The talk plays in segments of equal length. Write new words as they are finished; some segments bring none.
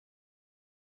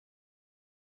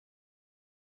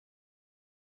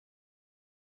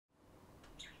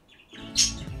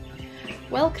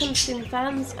Welcome Sim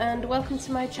fans and welcome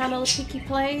to my channel Picky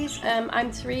Plays.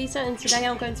 I'm Teresa and today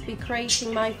I'm going to be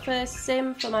creating my first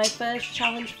sim for my first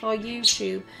challenge for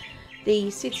YouTube,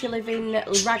 the City Living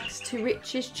Rags to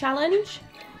Riches challenge.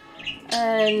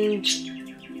 And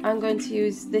I'm going to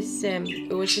use this sim.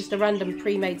 It was just a random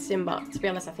pre-made sim, but to be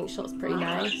honest I think she looks pretty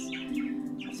nice.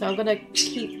 So I'm going to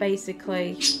keep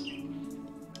basically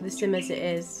the sim as it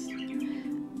is,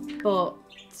 but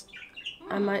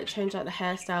I might change like the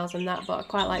hairstyles and that, but I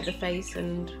quite like the face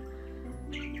and...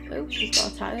 Oh, she's got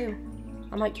a tattoo.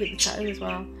 I might keep the tattoo as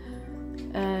well.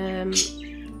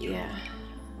 Yeah.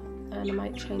 And I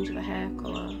might change the hair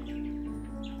colour.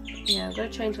 Yeah, I'm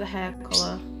going to change the hair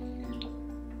colour.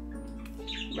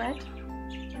 Red?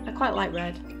 I quite like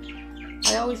red.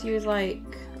 I always use like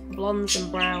blondes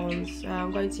and browns, so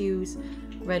I'm going to use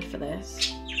red for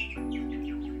this.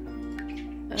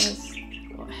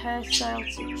 What hairstyle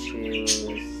to choose?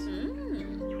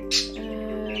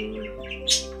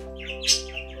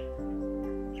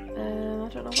 I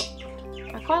don't know what.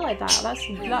 I quite like that. That's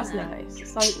nice.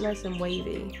 It's like nice and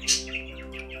wavy.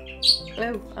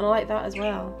 Oh, and I like that as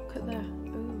well. Look at that.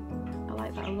 Ooh, I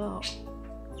like that a lot.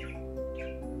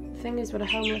 The thing is, would a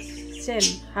homeless sim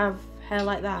have hair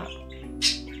like that?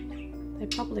 They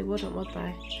probably wouldn't, would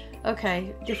they?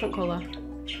 Okay, different colour.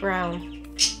 Brown.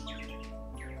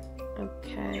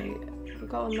 Okay, we've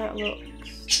got one that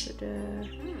looks...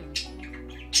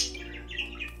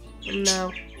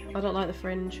 No, I don't like the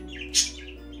fringe.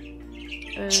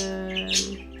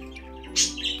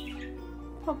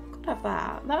 Oh, could have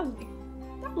that. That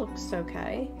looks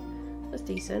okay. That's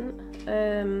decent.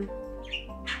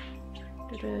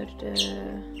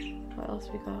 What else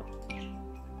we got?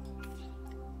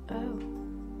 Oh,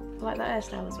 I like that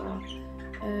hairstyle as well.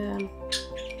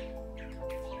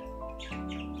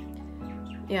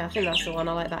 Yeah, I think that's the one.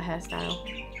 I like that hairstyle.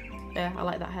 Yeah, I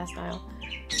like that hairstyle.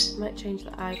 Might change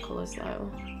the eye colours though.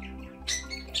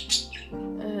 I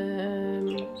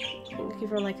think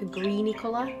give her like a greeny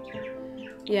colour.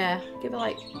 Yeah, give her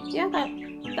like... Yeah,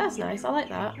 that's nice. I like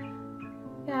that.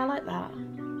 Yeah, I like that.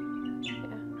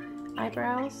 Yeah.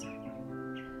 Eyebrows.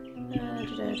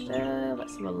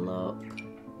 Let's have a look.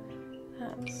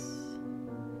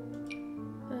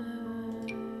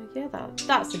 Yeah,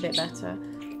 that's a bit better.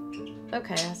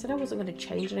 Okay, I said I wasn't going to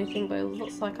change anything, but it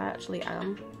looks like I actually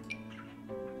am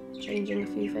changing a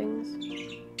few things.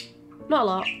 Not a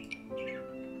lot.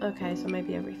 Okay, so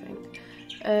maybe everything.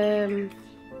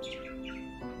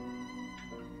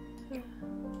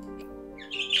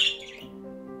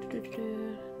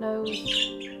 Nose.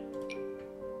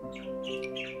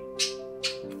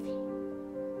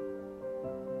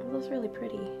 Oh, that's really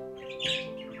pretty.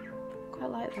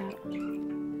 Quite like that.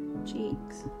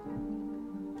 Cheeks.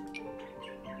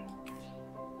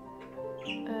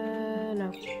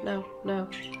 No.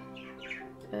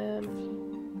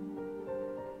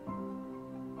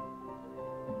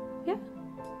 Yeah,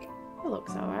 it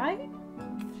looks alright.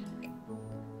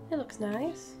 It looks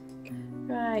nice.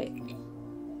 Right,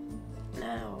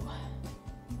 now,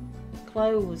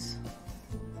 clothes.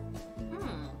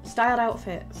 Styled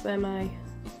outfits, they're my...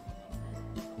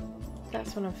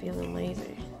 That's when I'm feeling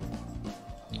lazy.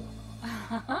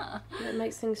 It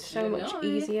makes things so much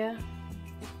easier.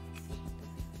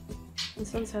 And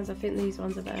sometimes I think these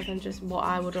ones are better than just what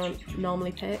I would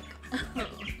normally pick. The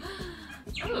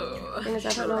thing is,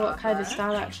 I don't know what kind of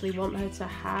style I actually want her to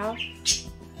have.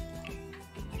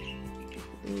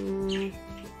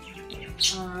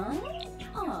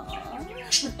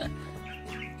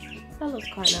 That looks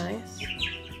quite nice.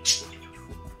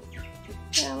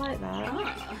 Yeah, I like that.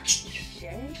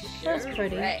 That's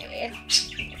pretty. I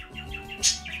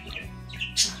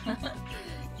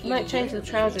might change the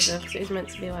trousers though, because it is meant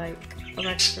to be like a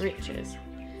rags to riches.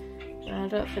 And I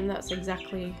don't think that's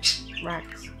exactly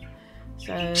rags.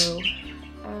 So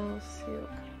I'll see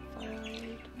what I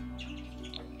can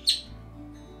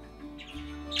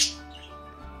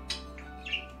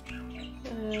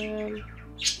find.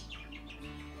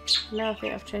 Now I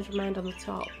think I've changed my mind on the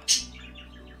top.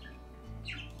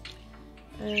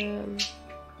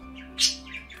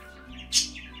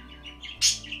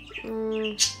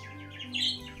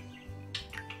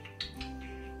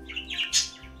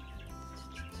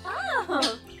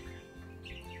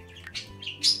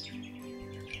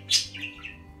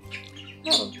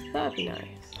 Oh, that'd be nice.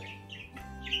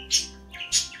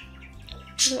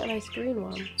 Look at a nice green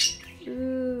one.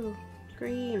 Ooh,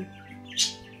 green.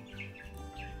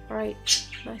 Bright,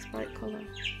 nice bright colour.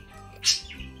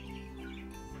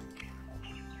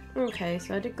 Okay,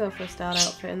 so I did go for a style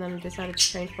outfit and then I decided to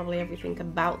change probably everything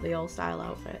about the old style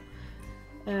outfit.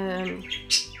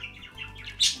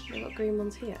 We've got green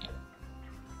ones here.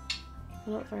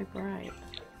 They're not very bright.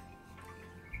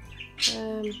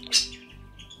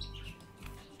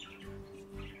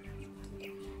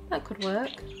 That could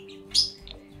work.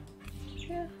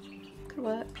 Yeah, could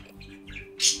work.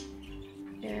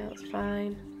 Yeah, that's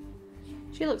fine.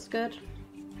 She looks good.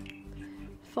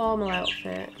 Formal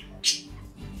outfit.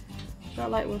 Not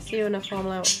like we'll see her in a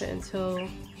formal outfit until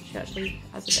she actually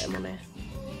has a bit of money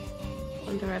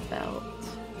under her belt.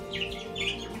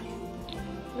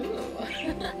 Ooh.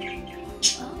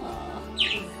 Oh,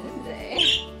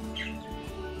 Cindy.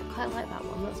 I quite like that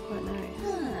one, that's quite nice.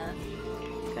 Huh.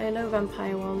 Okay, no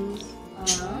vampire ones.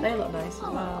 They look nice as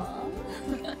well.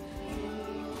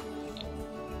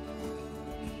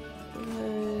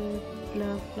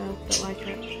 No, don't like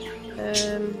it.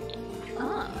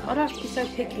 Why do I have to be so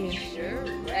picky? Sure,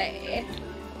 right.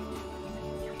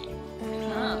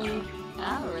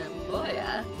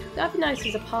 That'd be nice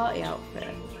as a party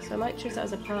outfit. So I might choose that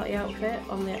as a party outfit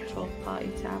on the actual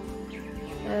party tab.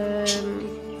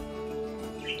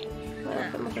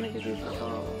 What am I going to give you for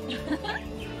all?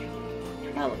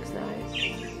 That looks nice.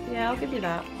 Yeah, I'll give you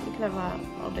that. You can have that.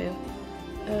 I'll do.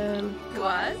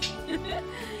 What?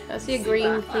 I see a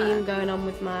green theme going on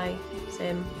with my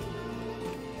sim.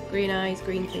 Green eyes,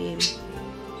 green theme.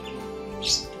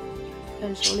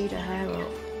 And she'll need her hair up.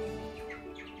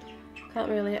 Can't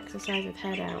really exercise with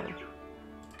hair down.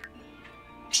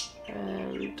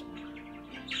 And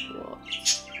what?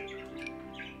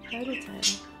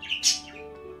 Ponytail.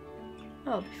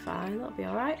 That'll be fine, that'll be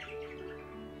alright.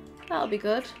 That'll be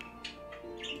good.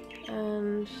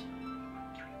 And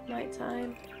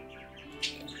nighttime.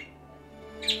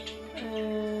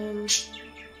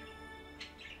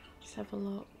 Let's have a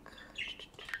look.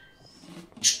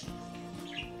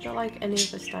 Don't like any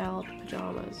of the styled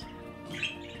pyjamas.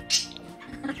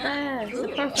 There, it's the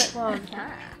perfect one.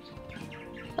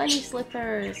 Bunny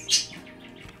slippers.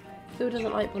 Who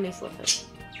doesn't like bunny slippers?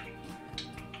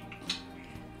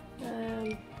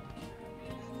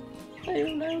 I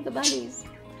don't know, the bunnies.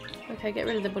 Okay, get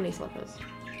rid of the bunny slippers.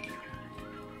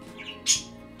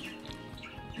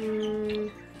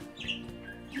 Ooh,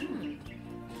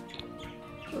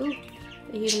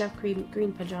 they even have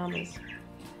green pajamas.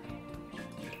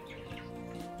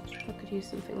 I could use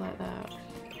something like that.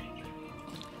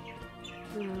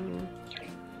 Ooh.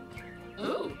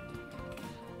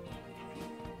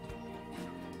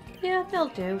 Yeah, they'll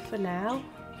do for now.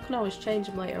 Can always change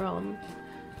them later on.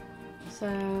 So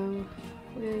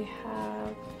we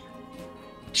have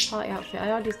party outfit. I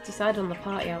already decided on the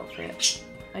party outfit.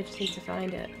 I just need to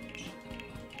find it.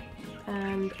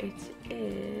 And it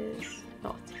is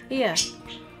not here.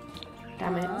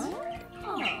 Damn it.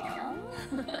 Aww.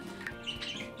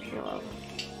 Well,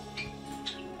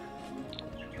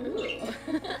 Ooh.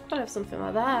 I'd have something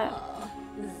like that. Oh,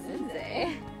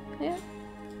 Zinzi. Yeah.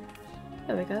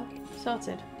 There we go.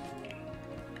 Sorted.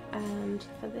 And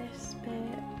for this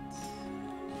bit...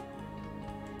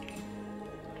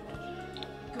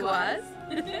 Guaz?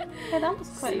 Hey, that was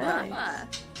quite nice.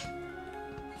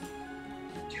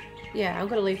 Yeah, I'm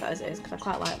gonna leave that as it is because I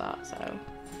quite like that, so...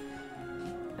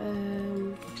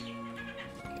 And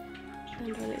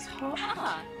when it's hot...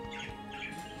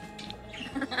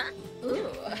 Ooh.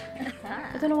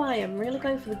 I don't know why, I'm really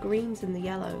going for the greens and the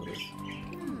yellows.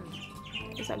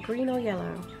 Is that green or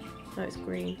yellow? No, it's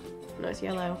green. No, it's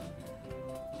yellow.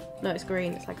 No, it's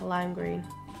green. It's like a lime green.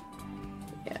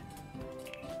 Yeah.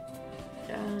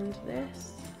 And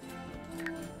this.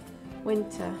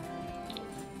 Winter.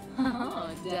 Oh,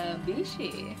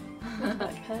 Dabishi.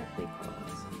 Like purpley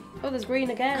colours. Oh, there's green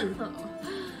again.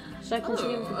 Should I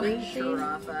continue with the green theme?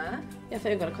 Sharafa. Yeah, I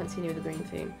think I've got to continue with the green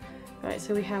theme. Right,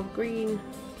 so we have green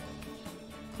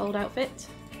cold outfit.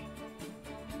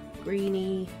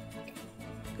 Greeny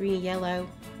yellow,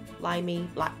 limey,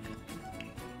 black,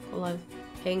 colour,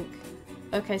 pink.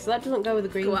 Okay, so that doesn't go with the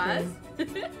green theme.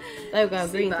 There we go,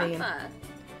 green theme.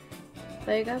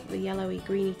 There you go, the yellowy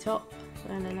greeny top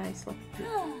and a nice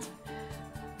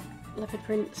leopard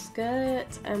print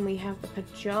skirt, and we have the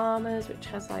pyjamas which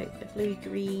has like the bluey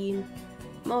green,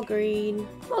 more green,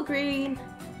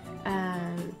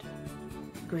 and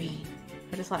green.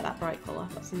 I just like that bright colour.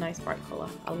 That's a nice bright colour.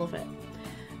 I love it.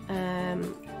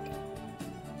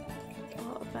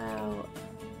 What about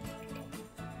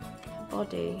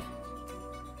body?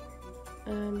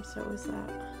 So was that?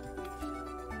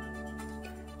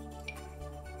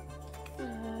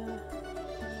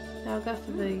 Now I'll go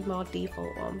for the more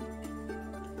default one.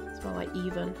 It's more like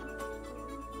even.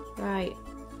 Right.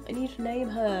 I need to name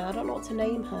her. I don't know what to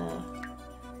name her.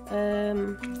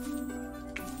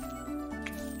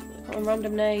 Got a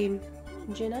random name.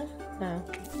 Gina? No.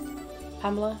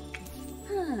 Pamela?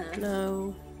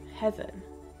 No. Heaven.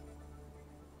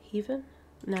 Heaven?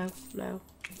 No, no.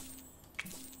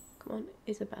 Come on,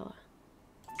 Isabella.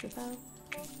 Isabel?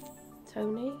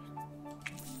 Tony?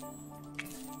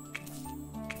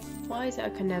 Why is it I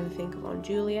can never think of one?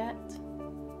 Juliet?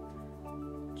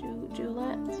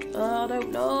 Juliet? Oh, I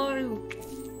don't know.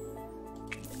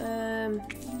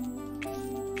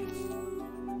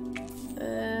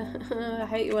 I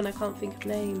hate it when I can't think of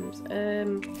names.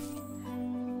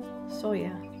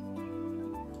 Sawyer.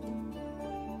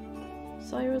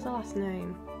 Sawyer is the last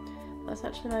name. That's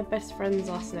actually my best friend's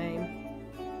last name.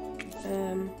 But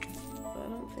I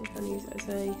don't think I'll use it as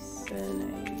a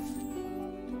surname.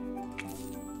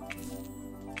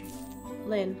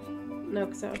 Lin. No,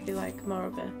 because that would be like more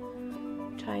of a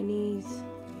Chinese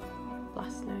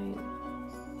last name.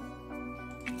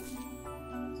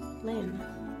 Lin.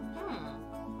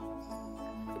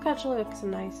 I could actually look at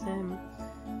some nice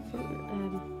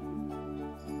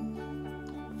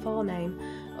forename.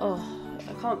 Oh,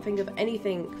 I can't think of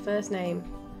anything. First name.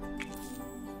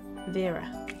 Vera.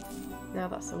 Now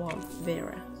that's the one.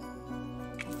 Vera.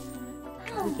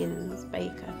 Higgins.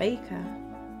 Baker. Baker.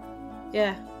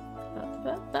 Yeah.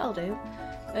 That'll do.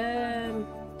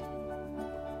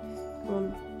 Come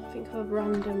on. Think of a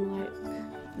random, like...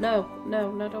 No, I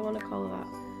don't want to call her that.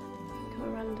 Think of a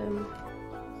random...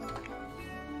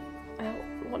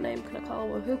 what name can I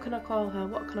call her? Who can I call her?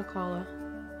 What can I call her?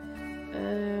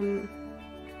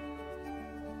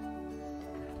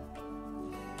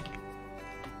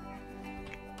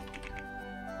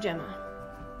 Gemma.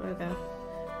 There we go.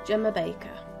 Gemma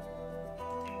Baker.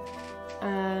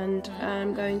 And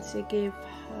I'm going to give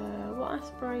her... What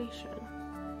aspiration?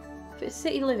 If it's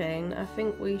city living, I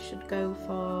think we should go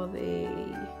for the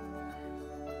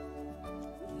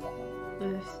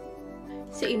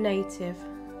city native.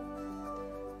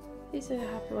 These are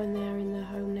happy when they're in their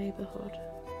home neighbourhood.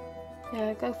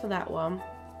 Yeah, go for that one.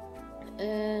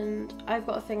 And I've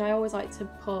got a thing, I always like to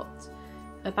put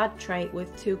a bad trait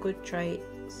with 2 good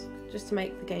traits, just to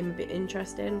make the game a bit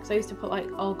interesting. Because I used to put like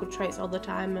all good traits all the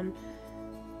time and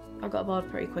I got bored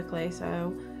pretty quickly,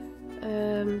 so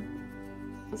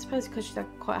I suppose because she's had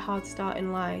quite a hard start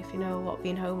in life, you know, what,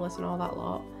 being homeless and all that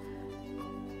lot.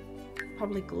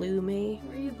 Probably gloomy.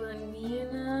 I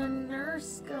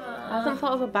haven't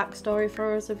thought of a backstory for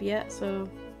her as of yet, so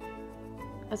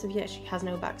as of yet she has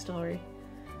no backstory.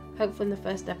 Hopefully in the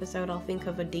first episode I'll think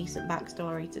of a decent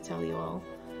backstory to tell you all.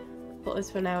 But as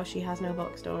for now, she has no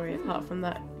backstory apart from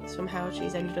that somehow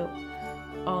she's ended up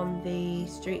on the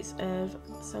streets of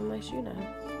San Myshuno.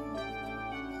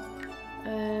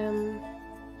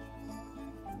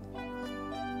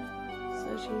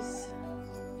 So she's...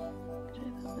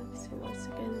 once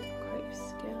again, quite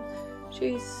skill.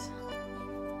 She's,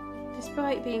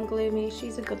 despite being gloomy,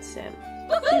 she's a good sim.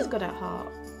 She's good at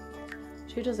heart.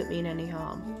 She doesn't mean any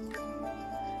harm.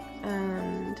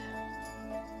 And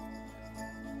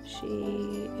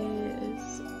she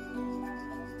is...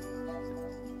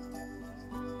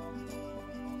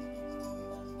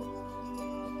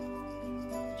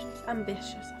 she's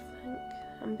ambitious, I think.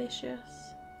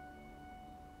 Ambitious.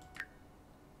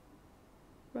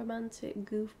 Romantic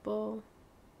goofball.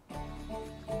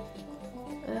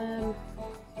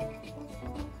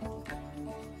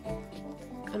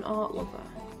 An art lover.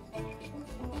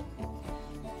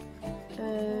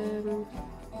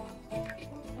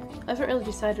 I haven't really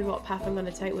decided what path I'm going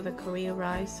to take with a career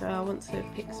rise, so I want to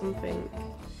pick something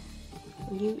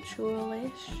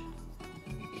neutral-ish.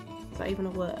 Is that even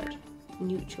a word?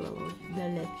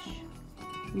 Neutral-ish.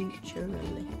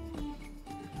 Neutrally.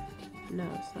 No,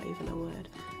 it's not even a word.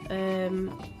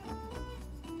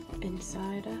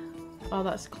 Insider. Oh,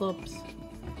 that's clubs.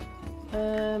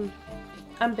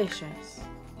 Ambitious.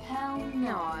 Hell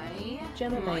no.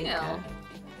 Gemma Baker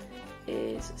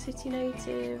is city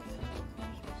native.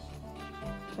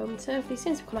 Home turf. These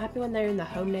seems to become happy when they're in the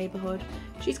home neighbourhood.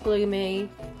 She's gloomy,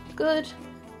 good,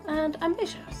 and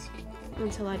ambitious.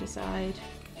 Until I decide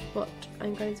what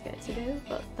I'm going to get to do.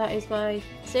 But that is my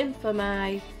sim for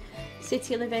my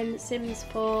City Living Sims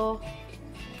 4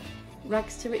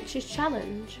 Rags to Riches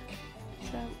challenge.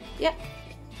 So, yeah,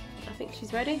 I think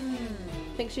she's ready.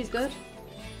 I think she's good.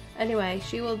 Anyway,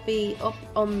 she will be up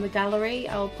on the gallery.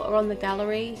 I'll put her on the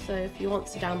gallery, so if you want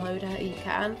to download her, you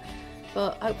can.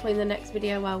 But hopefully in the next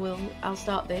video I'll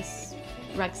start this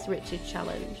Rags to Riches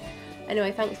challenge.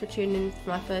 Anyway, thanks for tuning in for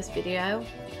my first video.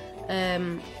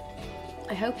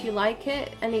 I hope you like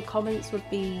it. Any comments would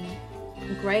be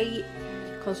great.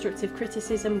 Constructive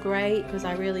criticism, great, because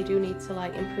I really do need to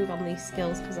like improve on these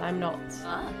skills because I'm not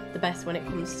the best when it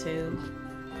comes to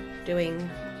doing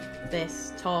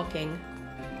this, talking.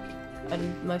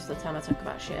 and most of the time I talk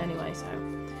about shit anyway, so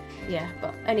yeah.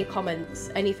 But any comments,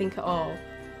 anything at all,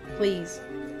 please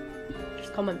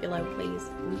just comment below, please,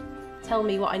 and tell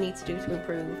me what I need to do to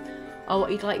improve, or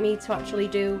what you'd like me to actually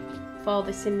do for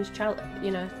the Sims challenge,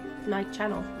 you know, my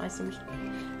channel, my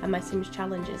Sims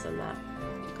challenges and that,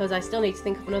 because I still need to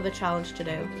think of another challenge to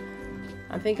do.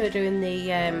 I'm thinking of doing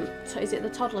the is it the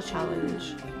toddler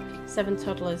challenge? 7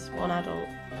 toddlers, 1 adult,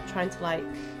 trying to like,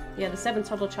 yeah, the 7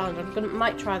 toddler challenge.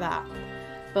 Might try that.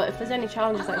 But if there's any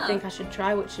challenges that I think I should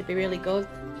try, which should be really good,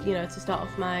 you know, to start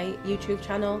off my YouTube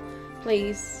channel,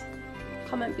 please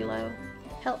comment below.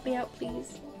 Help me out,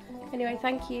 please. Anyway,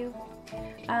 thank you,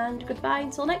 and goodbye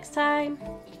until next time.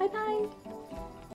 Bye bye.